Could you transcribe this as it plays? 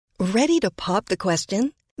Ready to pop the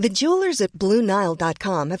question? The jewelers at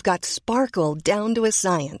BlueNile.com have got sparkle down to a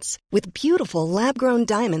science with beautiful lab-grown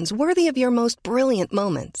diamonds worthy of your most brilliant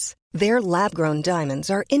moments. Their lab-grown diamonds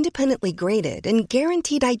are independently graded and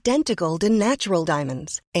guaranteed identical to natural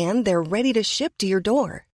diamonds, and they're ready to ship to your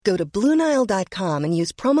door. Go to BlueNile.com and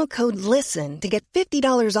use promo code LISTEN to get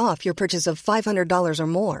 $50 off your purchase of $500 or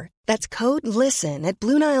more. That's code LISTEN at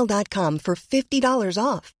BlueNile.com for $50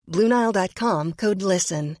 off. BlueNile.com, code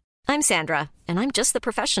LISTEN. I'm Sandra, and I'm just the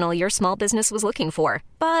professional your small business was looking for.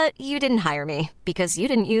 But you didn't hire me because you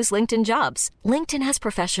didn't use LinkedIn Jobs. LinkedIn has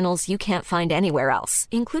professionals you can't find anywhere else,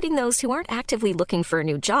 including those who aren't actively looking for a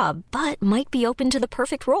new job, but might be open to the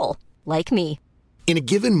perfect role, like me. In a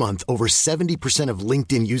given month, over 70% of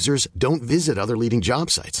LinkedIn users don't visit other leading job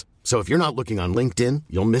sites. So if you're not looking on LinkedIn,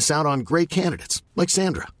 you'll miss out on great candidates like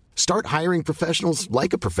Sandra. Start hiring professionals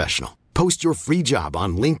like a professional. Post your free job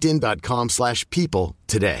on linkedin.com/people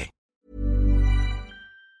today.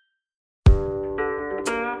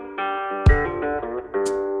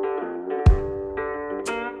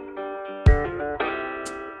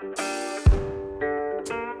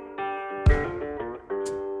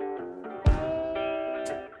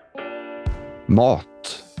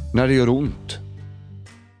 Mat, när det gör ont.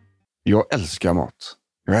 Jag älskar mat.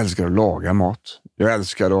 Jag älskar att laga mat. Jag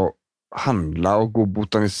älskar att handla och gå och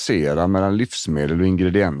botanisera mellan livsmedel och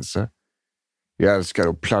ingredienser. Jag älskar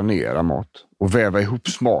att planera mat och väva ihop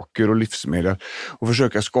smaker och livsmedel och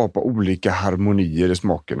försöka skapa olika harmonier i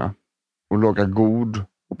smakerna. Och laga god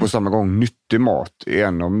och på samma gång nyttig mat är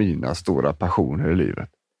en av mina stora passioner i livet.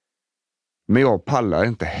 Men jag pallar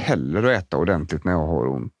inte heller att äta ordentligt när jag har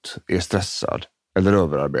ont, är stressad eller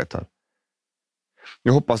överarbetad.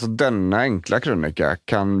 Jag hoppas att denna enkla krönika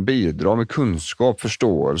kan bidra med kunskap,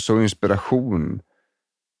 förståelse och inspiration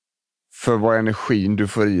för vad energin du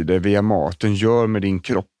får i dig via maten gör med din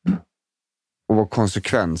kropp och vad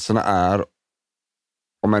konsekvenserna är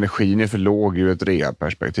om energin är för låg ur ett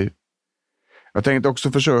rehabperspektiv. Jag tänkte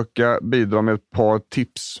också försöka bidra med ett par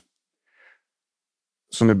tips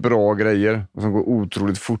som är bra grejer och som går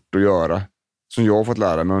otroligt fort att göra, som jag har fått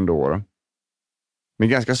lära mig under åren. Med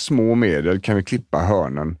ganska små medel kan vi klippa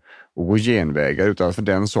hörnen och gå genvägar utan att för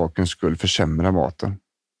den sakens skull försämra maten.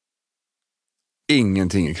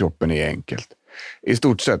 Ingenting i kroppen är enkelt. I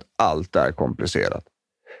stort sett allt är komplicerat.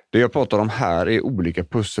 Det jag pratar om här är olika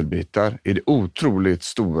pusselbitar i det otroligt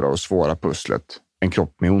stora och svåra pusslet, en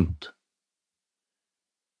kropp med ont.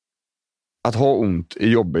 Att ha ont är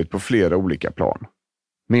jobbigt på flera olika plan.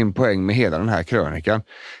 Min poäng med hela den här krönikan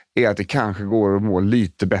är att det kanske går att må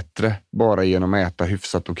lite bättre bara genom att äta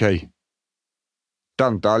hyfsat okej.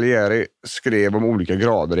 Dante Alighieri skrev om olika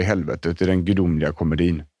grader i helvetet i den gudomliga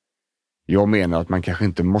komedin. Jag menar att man kanske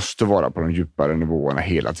inte måste vara på de djupare nivåerna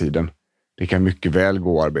hela tiden. Det kan mycket väl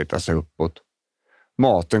gå att arbeta sig uppåt.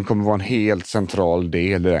 Maten kommer vara en helt central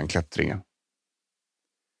del i den klättringen.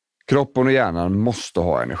 Kroppen och hjärnan måste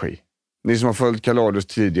ha energi. Ni som har följt Kaladius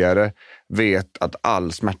tidigare vet att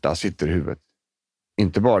all smärta sitter i huvudet.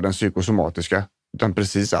 Inte bara den psykosomatiska, utan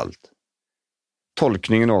precis allt.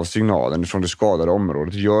 Tolkningen av signalen från det skadade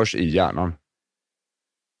området görs i hjärnan.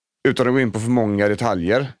 Utan att gå in på för många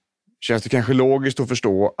detaljer känns det kanske logiskt att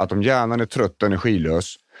förstå att om hjärnan är trött och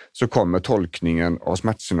energilös så kommer tolkningen av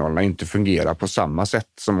smärtsignalerna inte fungera på samma sätt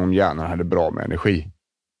som om hjärnan hade bra med energi.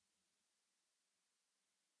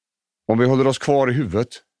 Om vi håller oss kvar i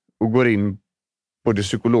huvudet och går in på det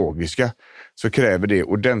psykologiska så kräver det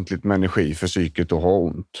ordentligt med energi för psyket att ha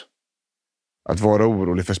ont. Att vara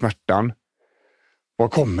orolig för smärtan. Var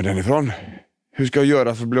kommer den ifrån? Hur ska jag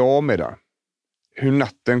göra för att bli av med den? Hur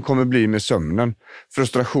natten kommer bli med sömnen?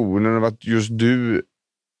 Frustrationen av att just du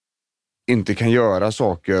inte kan göra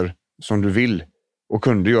saker som du vill och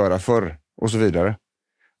kunde göra förr och så vidare.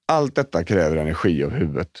 Allt detta kräver energi av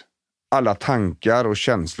huvudet. Alla tankar och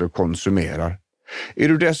känslor konsumerar. Är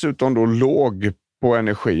du dessutom då låg på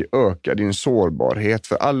energi ökar din sårbarhet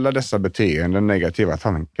för alla dessa beteenden, negativa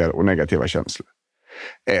tankar och negativa känslor.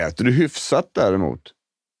 Äter du hyfsat däremot,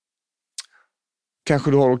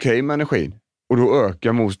 kanske du har okej med energin och då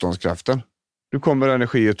ökar motståndskraften. Du kommer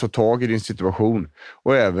energi att ta tag i din situation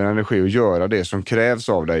och även energi att göra det som krävs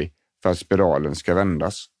av dig för att spiralen ska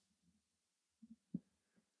vändas.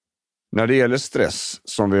 När det gäller stress,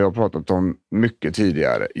 som vi har pratat om mycket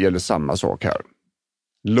tidigare, gäller samma sak här.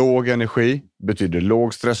 Låg energi betyder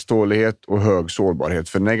låg stresstålighet och hög sårbarhet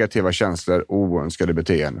för negativa känslor och oönskade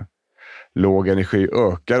beteenden. Låg energi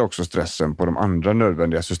ökar också stressen på de andra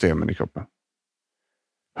nödvändiga systemen i kroppen.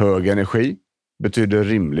 Hög energi betyder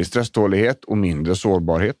rimlig stresstålighet och mindre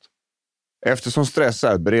sårbarhet. Eftersom stress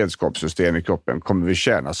är ett beredskapssystem i kroppen kommer vi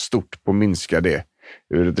tjäna stort på att minska det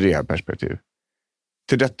ur ett rehabperspektiv.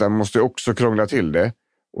 Till detta måste jag också krångla till det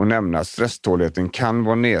och nämna att stresståligheten kan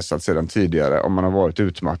vara nedsatt sedan tidigare om man har varit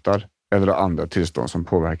utmattad eller har andra tillstånd som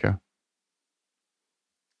påverkar.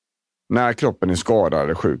 När kroppen är skadad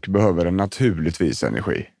eller sjuk behöver den naturligtvis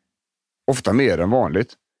energi. Ofta mer än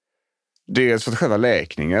vanligt. Dels för att själva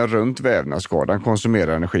läkningen runt vävnadsskadan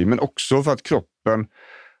konsumerar energi, men också för att kroppen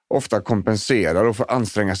ofta kompenserar och får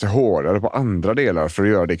anstränga sig hårdare på andra delar för att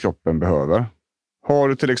göra det kroppen behöver. Har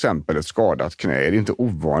du till exempel ett skadat knä är det inte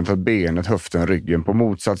ovanligt att benet, höften, ryggen på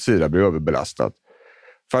motsatt sida blir överbelastat.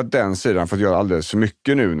 För att den sidan fått göra alldeles för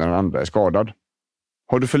mycket nu när den andra är skadad.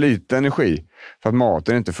 Har du för lite energi för att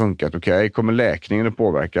maten inte funkat okej, kommer läkningen att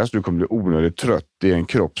påverkas. Du kommer bli onödigt trött i en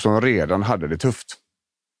kropp som redan hade det tufft.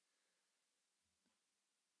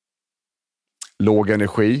 Låg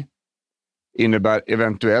energi innebär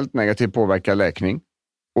eventuellt negativ påverkan läkning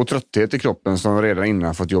och trötthet i kroppen som redan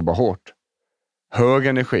innan fått jobba hårt. Hög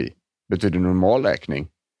energi betyder normal läkning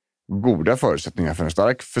och goda förutsättningar för en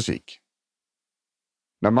stark fysik.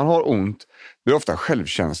 När man har ont blir ofta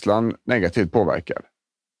självkänslan negativt påverkad.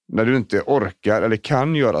 När du inte orkar eller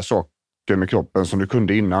kan göra saker med kroppen som du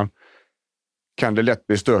kunde innan kan det lätt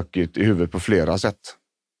bli stökigt i huvudet på flera sätt.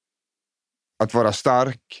 Att vara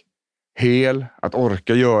stark, hel, att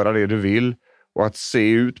orka göra det du vill och att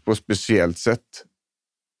se ut på ett speciellt sätt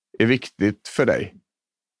är viktigt för dig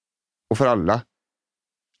och för alla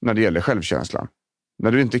när det gäller självkänslan.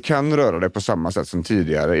 När du inte kan röra dig på samma sätt som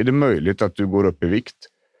tidigare är det möjligt att du går upp i vikt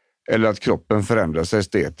eller att kroppen förändrar sig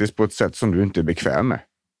estetiskt på ett sätt som du inte är bekväm med.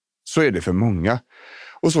 Så är det för många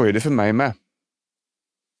och så är det för mig med.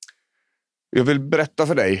 Jag vill berätta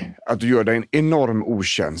för dig att du gör dig en enorm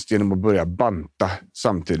otjänst genom att börja banta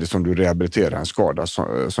samtidigt som du rehabiliterar en skada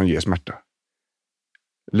som ger smärta.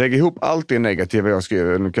 Lägg ihop allt det negativa jag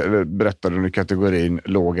berättade under kategorin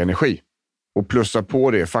låg energi och plussa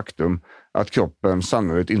på det faktum att kroppen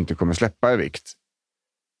sannolikt inte kommer släppa i vikt.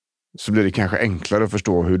 Så blir det kanske enklare att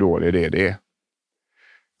förstå hur dålig det är.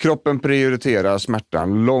 Kroppen prioriterar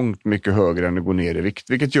smärtan långt mycket högre än att gå ner i vikt,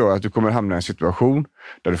 vilket gör att du kommer hamna i en situation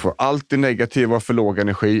där du får allt det negativa för låg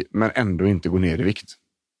energi men ändå inte gå ner i vikt.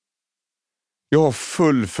 Jag har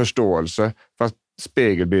full förståelse för att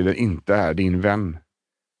spegelbilden inte är din vän.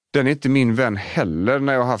 Den är inte min vän heller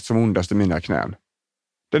när jag har haft som ondast i mina knän.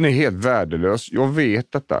 Den är helt värdelös, jag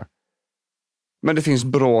vet detta. Men det finns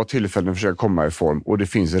bra tillfällen att försöka komma i form och det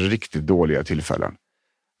finns riktigt dåliga tillfällen.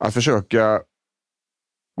 Att försöka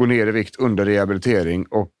gå ner i vikt under rehabilitering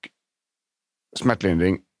och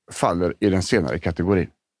smärtlindring faller i den senare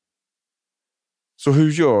kategorin. Så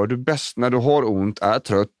hur gör du bäst när du har ont, är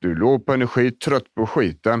trött, du är låg på energi, trött på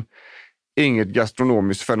skiten, inget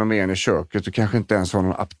gastronomiskt fenomen i köket och kanske inte ens har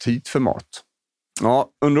någon aptit för mat?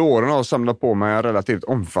 Ja, under åren har jag samlat på mig en relativt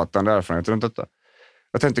omfattande erfarenhet runt detta.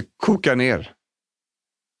 Jag tänkte koka ner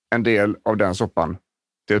en del av den soppan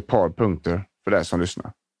till ett par punkter för dig som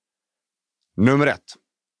lyssnar. Nummer 1.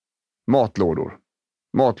 Matlådor.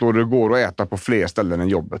 Matlådor går att äta på fler ställen än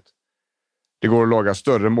jobbet. Det går att laga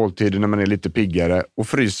större måltider när man är lite piggare och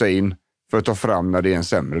frysa in för att ta fram när det är en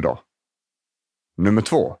sämre dag. Nummer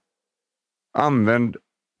 2. Använd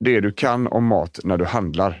det du kan om mat när du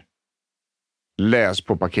handlar. Läs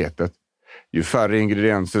på paketet. Ju färre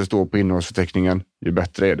ingredienser det står på innehållsförteckningen, ju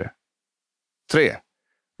bättre är det. 3.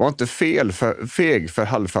 Var inte feg för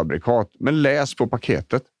halvfabrikat, men läs på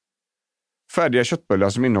paketet. Färdiga köttbullar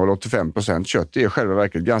som innehåller 85% kött är i själva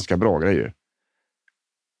verket ganska bra grejer.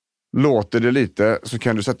 Låter det lite så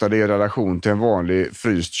kan du sätta det i relation till en vanlig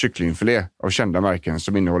fryst kycklingfilé av kända märken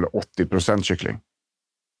som innehåller 80% kyckling.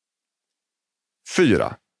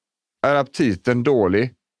 4. Är aptiten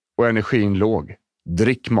dålig och energin låg?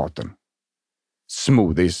 Drick maten.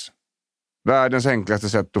 Smoothies. Världens enklaste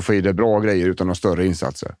sätt att få i dig bra grejer utan några större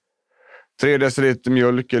insatser. 3 deciliter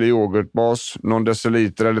mjölk eller yoghurtbas, någon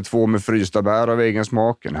deciliter eller 2 med frysta bär av egen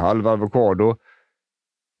smak, en halv avokado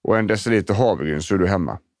och 1 deciliter havregryn så är du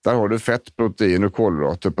hemma. Där har du fett, protein och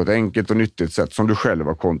kolhydrater på ett enkelt och nyttigt sätt som du själv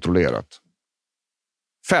har kontrollerat.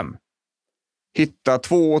 5. Hitta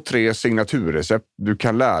 2-3 signaturrecept du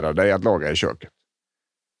kan lära dig att laga i köket.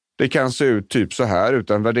 Det kan se ut typ så här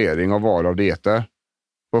utan värdering av val av dieter.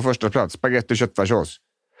 På första plats spaghetti köttfärssås.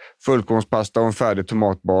 Fullkornspasta och en färdig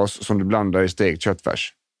tomatbas som du blandar i stekt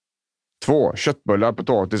köttfärs. 2. Köttbullar,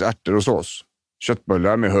 potatis, ärtor och sås.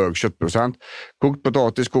 Köttbullar med hög köttprocent. Kokt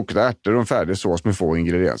potatis, kokta ärtor och en färdig sås med få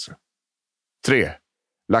ingredienser. 3.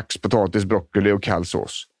 Lax, potatis, broccoli och kall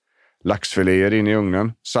sås. Laxfiléer in i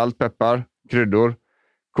ugnen. Salt, peppar, kryddor.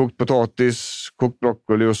 Kokt potatis, kokt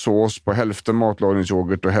broccoli och sås på hälften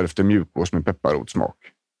matlagningsyoghurt och hälften mjukost med pepparrotssmak.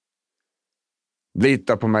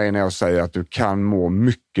 Lita på mig när jag säger att du kan må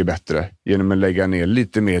mycket bättre genom att lägga ner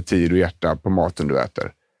lite mer tid och hjärta på maten du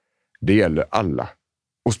äter. Det gäller alla,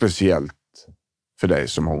 och speciellt för dig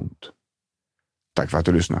som har ont. Tack för att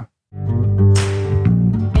du lyssnar.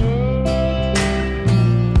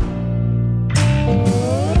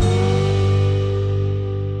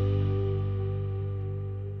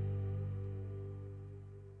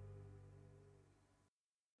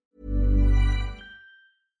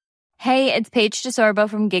 Hey, it's Paige DeSorbo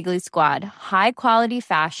from Giggly Squad. High quality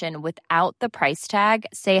fashion without the price tag.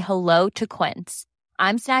 Say hello to Quince.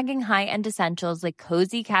 I'm snagging high-end essentials like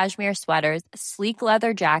cozy cashmere sweaters, sleek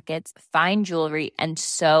leather jackets, fine jewelry, and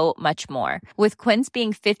so much more. With Quince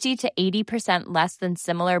being 50 to 80% less than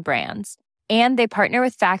similar brands. And they partner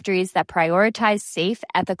with factories that prioritize safe,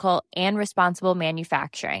 ethical, and responsible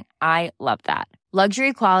manufacturing. I love that.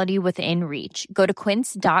 Luxury quality within reach. Go to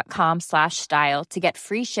quince.com/style to get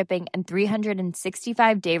free shipping and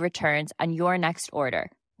 365-day returns on your next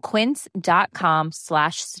order.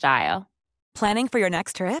 Quince.com/style. Planning for your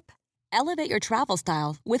next trip? Elevate your travel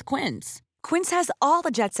style with Quince. Quince has all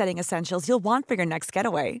the jet-setting essentials you'll want for your next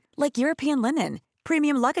getaway, like European linen,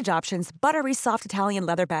 premium luggage options, buttery soft Italian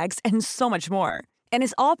leather bags, and so much more. And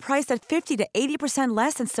is all priced at 50 to 80%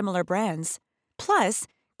 less than similar brands. Plus,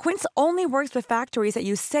 Quince only works with factories that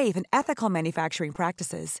use safe and ethical manufacturing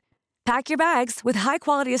practices. Pack your bags with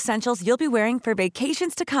high-quality essentials you'll be wearing for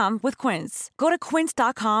vacations to come with Quince. Go to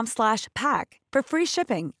quince.com/pack for free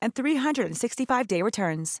shipping and 365-day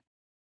returns.